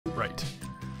Right.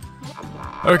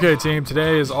 Okay, team,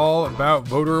 today is all about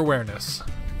voter awareness.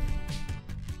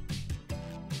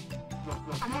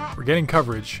 We're getting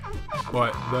coverage,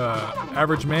 but the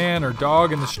average man or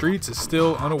dog in the streets is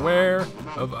still unaware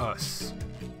of us.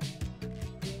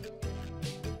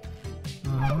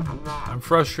 I'm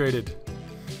frustrated.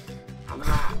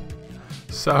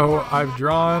 So I've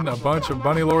drawn a bunch of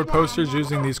BunnyLord posters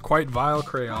using these quite vile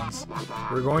crayons.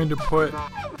 We're going to put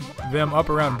them up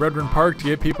around Brethren Park to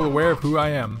get people aware of who I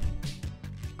am.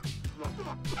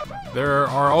 There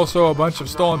are also a bunch of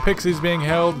stolen pixies being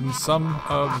held in some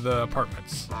of the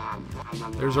apartments.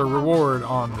 There's a reward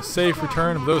on the safe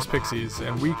return of those pixies,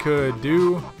 and we could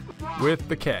do with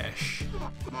the cash.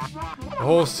 The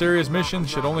whole serious mission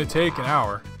should only take an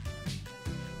hour.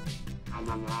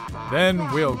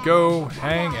 Then we'll go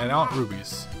hang at Aunt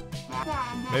Ruby's.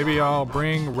 Maybe I'll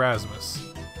bring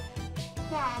Rasmus.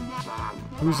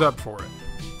 Who's up for it?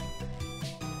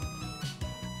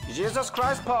 Jesus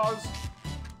Christ, pause.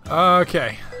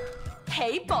 Okay.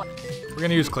 Hey, boy. We're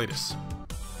gonna use Cletus.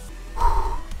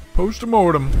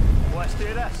 Post-mortem. Let's do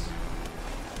this.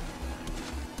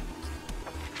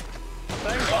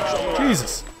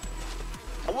 Jesus.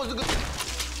 I wasn't good.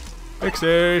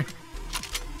 Pixie.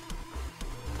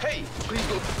 Hey, please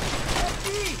go.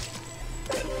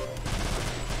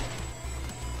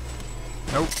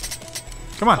 Nope.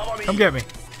 Come on, come get me.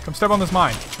 Come step on this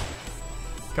mine.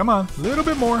 Come on, a little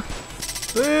bit more.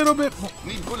 Little bit more.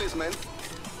 Need bullets, man.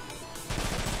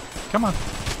 Come on.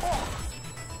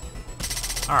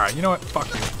 Alright, you know what? Fuck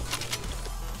you.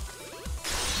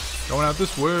 Going out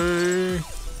this way.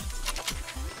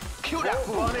 Kill that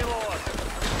fool.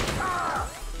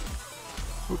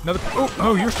 Ooh, another.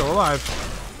 Oh, you're still alive.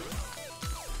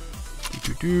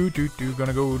 Do.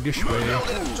 Gonna go this way.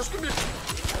 Just give me.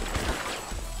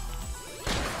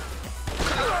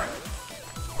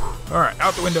 Alright,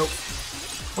 out the window.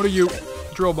 What are you?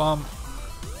 Drill bomb.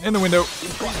 In the window.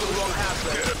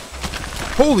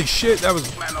 Holy shit, that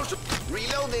was...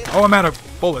 Oh, I'm out of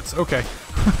bullets. Okay.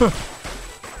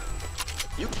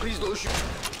 You please don't shoot.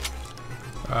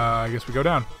 I guess we go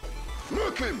down.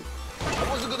 Look him. I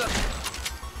wasn't gonna.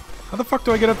 How the fuck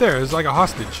do I get up there? It's like a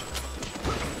hostage.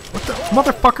 What the...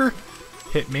 Motherfucker!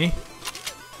 Hit me.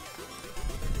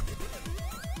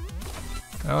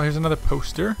 Oh, here's another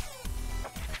poster.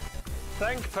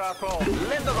 Think purple.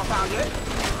 Linda found it.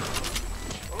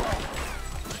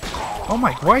 Oh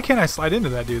my... Why can't I slide into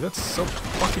that dude? That's so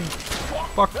fucking...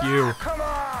 Fuck you. Come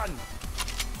on.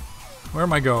 Where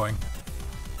am I going?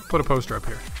 Put a poster up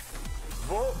here.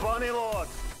 Vote BunnyLord.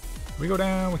 We go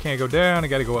down. We can't go down. I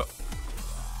gotta go up.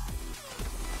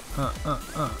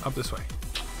 Up this way.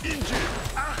 Die,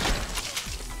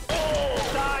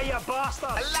 you bastard.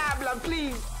 Labla,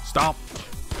 please. Stomp.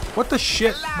 What the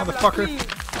shit, motherfucker?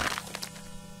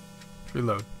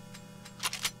 Reload.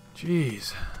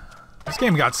 Jeez. This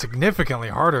game got significantly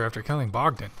harder after killing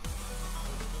Bogdan.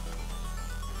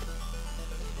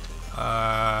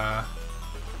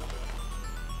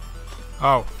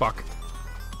 Oh, fuck.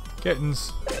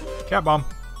 Kittens. Cat bomb.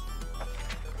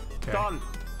 Okay. Done.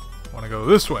 Wanna go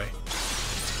this way.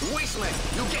 Wasteman,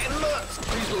 you getting nuts.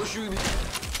 Please don't shoot me.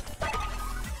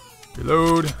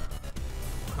 Reload.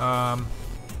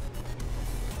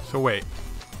 So wait.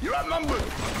 You're outnumbered.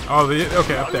 Oh,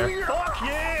 okay, up there. Fuck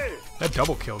you. That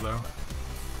double kill, though.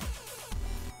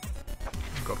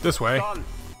 Go up this way. Done.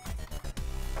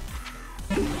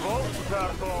 Vote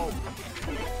purple.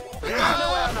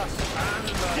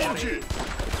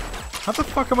 How the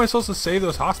fuck am I supposed to save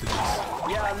those hostages?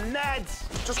 Yeah,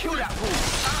 Neds. Just kill that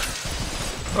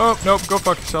fool. Oh, nope, go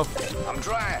fuck yourself. I'm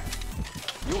dry.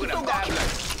 You're gonna die.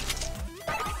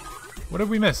 What did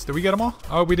we miss? Did we get them all?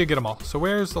 Oh, we did get them all. So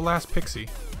where's the last pixie?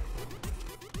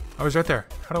 Oh, he's right there.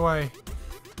 How do I...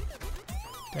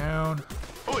 Down.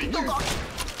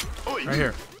 Right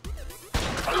here.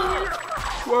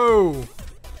 Whoa!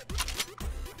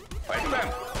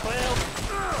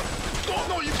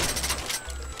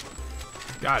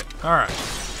 Got it. Alright.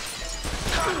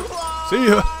 See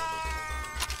ya!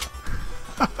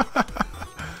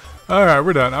 Alright,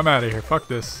 we're done. I'm out of here. Fuck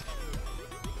this.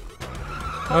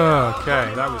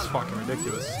 Okay, that was fucking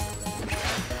ridiculous.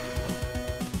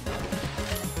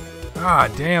 Ah,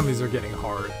 damn, these are getting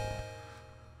hard.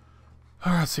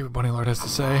 Alright, let's see what BunnyLord has to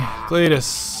say.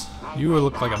 Cletus, you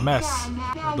look like a mess.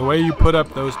 The way you put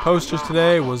up those posters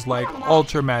today was like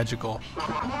ultra magical.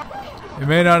 It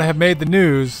may not have made the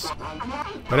news,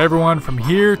 but everyone from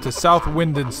here to South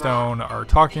Windenstone are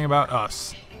talking about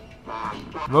us.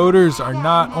 Voters are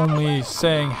not only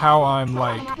saying how I'm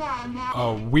like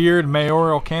a weird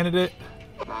mayoral candidate,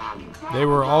 They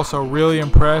were also really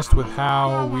impressed with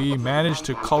how we managed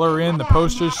to color in the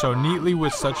posters so neatly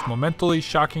with such momentally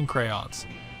shocking crayons.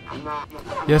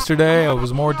 Yesterday I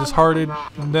was more disheartened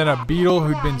than a beetle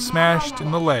who'd been smashed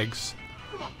in the legs.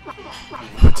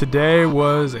 But today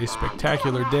was a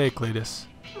spectacular day, Cletus.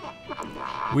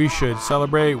 We should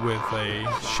celebrate with a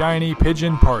shiny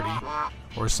pigeon party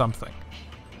or something.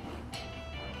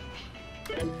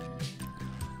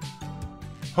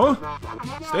 Huh?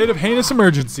 State of heinous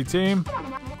emergency, team.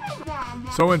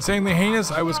 So insanely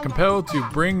heinous, I was compelled to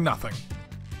bring nothing.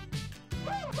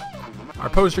 Our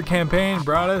poster campaign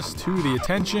brought us to the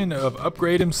attention of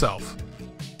Upgrade himself.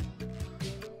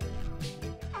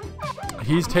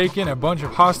 He's taken a bunch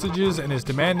of hostages and is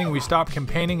demanding we stop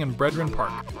campaigning in Brethren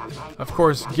Park. Of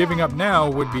course, giving up now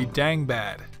would be dang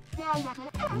bad.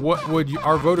 What would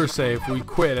our voters say if we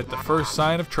quit at the first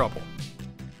sign of trouble?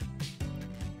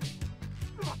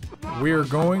 We're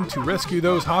going to rescue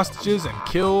those hostages and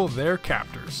kill their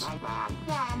captors.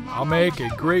 I'll make a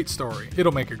great story.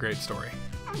 It'll make a great story.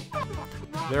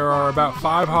 There are about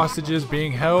 5 hostages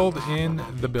being held in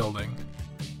the building.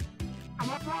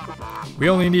 We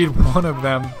only need one of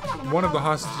the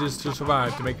hostages to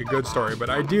survive to make a good story, but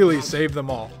ideally save them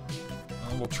all.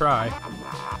 Well, we'll try.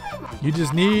 You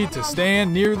just need to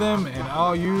stand near them and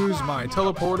I'll use my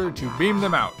teleporter to beam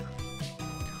them out.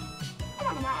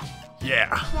 Yeah,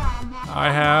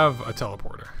 I have a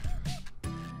teleporter.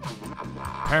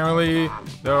 Apparently,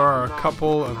 there are a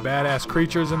couple of badass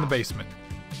creatures in the basement.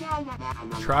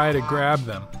 Try to grab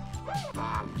them.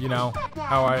 You know,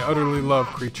 how I utterly love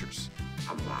creatures.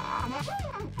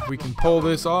 If we can pull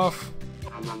this off,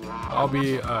 I'll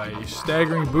be a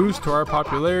staggering boost to our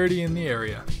popularity in the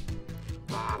area.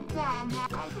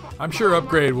 I'm sure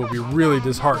Upgrade will be really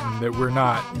disheartened that we're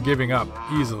not giving up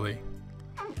easily.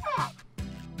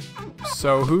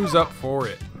 So who's up for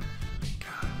it?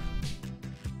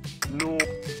 No.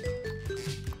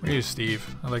 We're gonna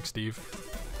Steve. I like Steve.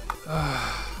 This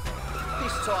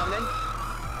time then.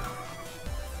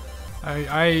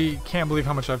 I can't believe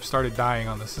how much I've started dying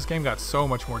on this. This game got so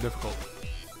much more difficult.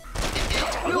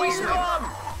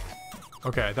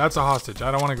 Okay, that's a hostage. I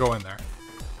don't want to go in there.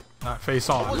 Not face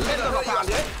on.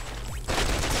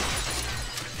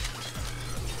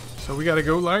 So we gotta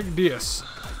go like this.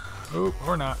 Oh,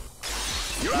 or not.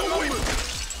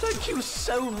 Thank you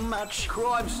so much.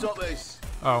 Crime stoppers.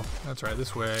 Oh, that's right,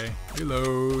 this way.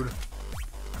 Reload.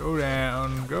 Go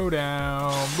down,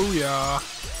 booyah.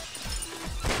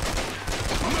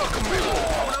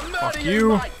 Fuck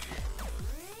you.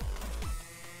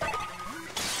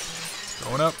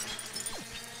 Going up.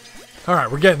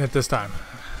 Alright, we're getting it this time.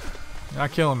 You're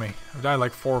not killing me. I've died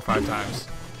like 4 or 5 times.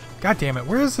 God damn it,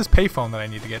 where is this payphone that I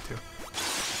need to get to?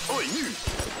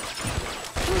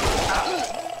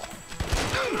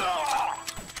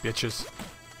 Bitches.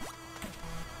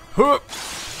 Hup.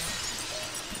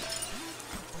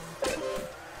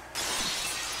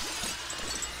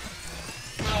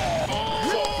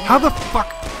 How the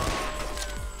fuck?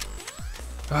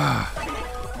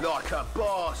 Like a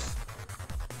boss.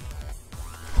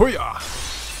 Hoo-yah.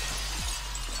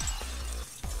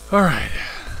 Alright.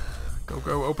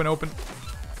 Go, open.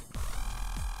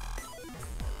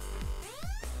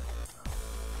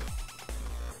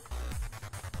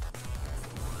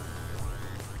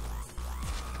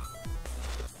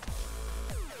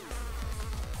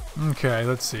 Okay,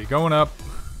 let's see. Going up.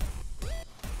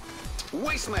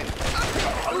 Wasteman!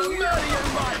 I'm gonna murder you,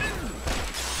 mate!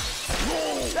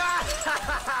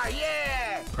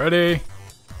 Yeah! Ready.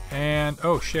 And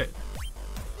oh shit.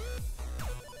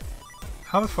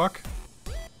 How the fuck?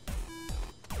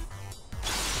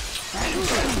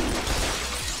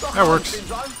 That works.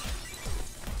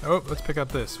 Oh, let's pick up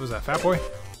this. Was that Fat Boy?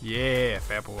 Yeah,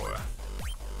 Fat Boy.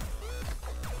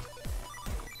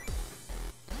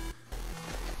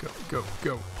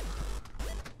 Go.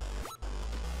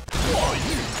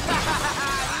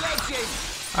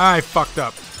 I fucked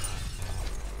up.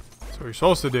 That's what you're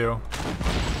supposed to do. I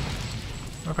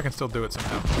wonder if I can still do it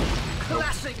somehow.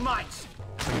 Classic, mate.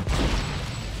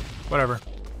 Whatever.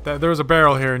 There was a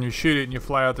barrel here and you shoot it and you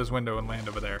fly out this window and land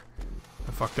over there.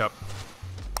 I fucked up.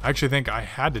 I actually think I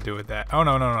had to do it that. Oh,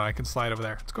 no. I can slide over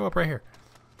there. Let's go up right here.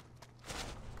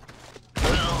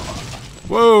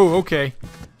 Whoa, okay.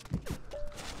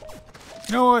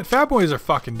 You know what? Fat boys are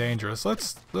fucking dangerous.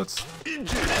 Let's.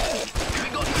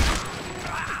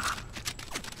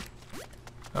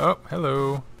 Oh,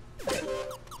 hello.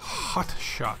 Hot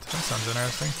shot. That sounds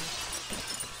interesting.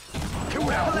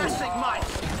 Classic, mate.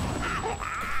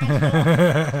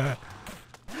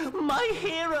 My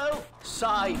hero.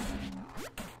 Safe.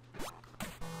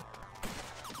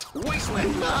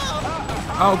 Wasteland.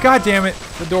 Oh, god damn it.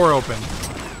 The door opened.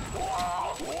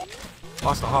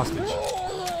 Lost a hostage.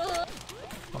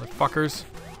 Motherfuckers.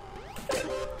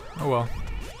 Oh well.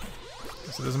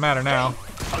 Guess it doesn't matter now.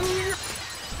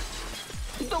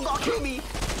 You don't gotta kill me.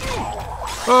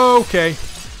 Okay.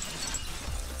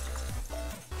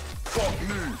 Fuck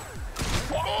me.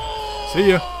 See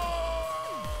ya.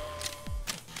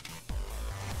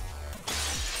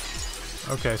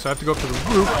 Okay, so I have to go up to the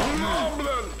roof.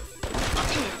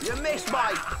 You missed,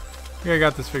 mate. Yeah, I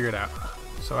got this figured out.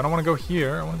 So I don't want to go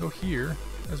here. I want to go here.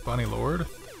 There's BunnyLord.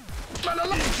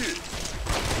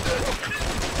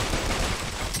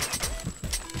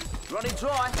 Running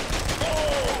dry.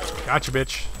 Gotcha,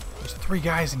 bitch. There's 3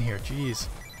 guys in here. Jeez.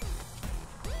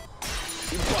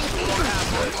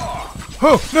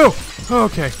 Oh, no!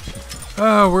 Okay.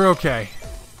 We're okay.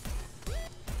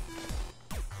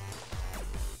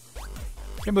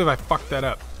 Can't believe I fucked that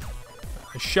up.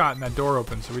 I shot and that door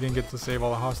opened, so we didn't get to save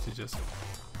all the hostages.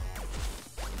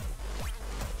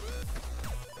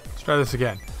 Let's try this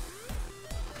again.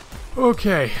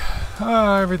 Okay.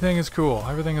 Everything is cool.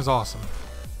 Everything is awesome.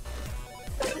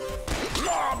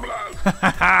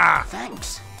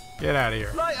 Thanks. Get out of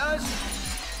here. Lighters.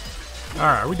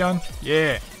 Alright, are we done?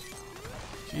 Yeah.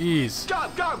 Jeez. Go,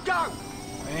 go, go.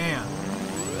 Man.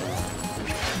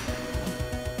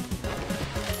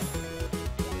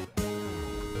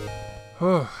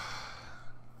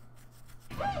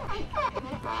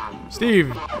 Steve,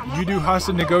 you do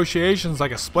hostage negotiations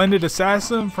like a splendid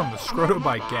assassin from the Scroto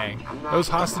Bike Gang. Those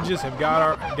hostages have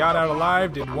got out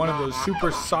alive, did one of those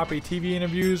super soppy TV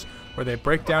interviews where they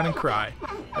break down and cry.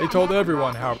 They told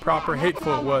everyone how proper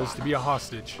hateful it was to be a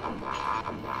hostage,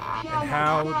 and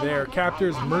how their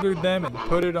captors murdered them and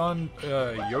put it on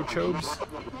yochobes.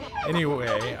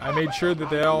 Anyway, I made sure that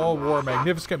they all wore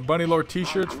magnificent BunnyLord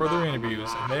t-shirts for their interviews,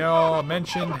 and they all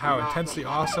mentioned how intensely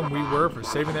awesome we were for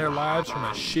saving their lives from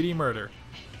a shitty murder.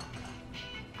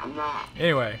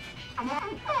 Anyway,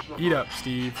 eat up,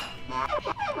 Steve.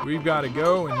 We've got to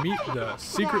go and meet the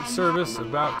Secret Service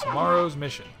about tomorrow's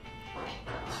mission.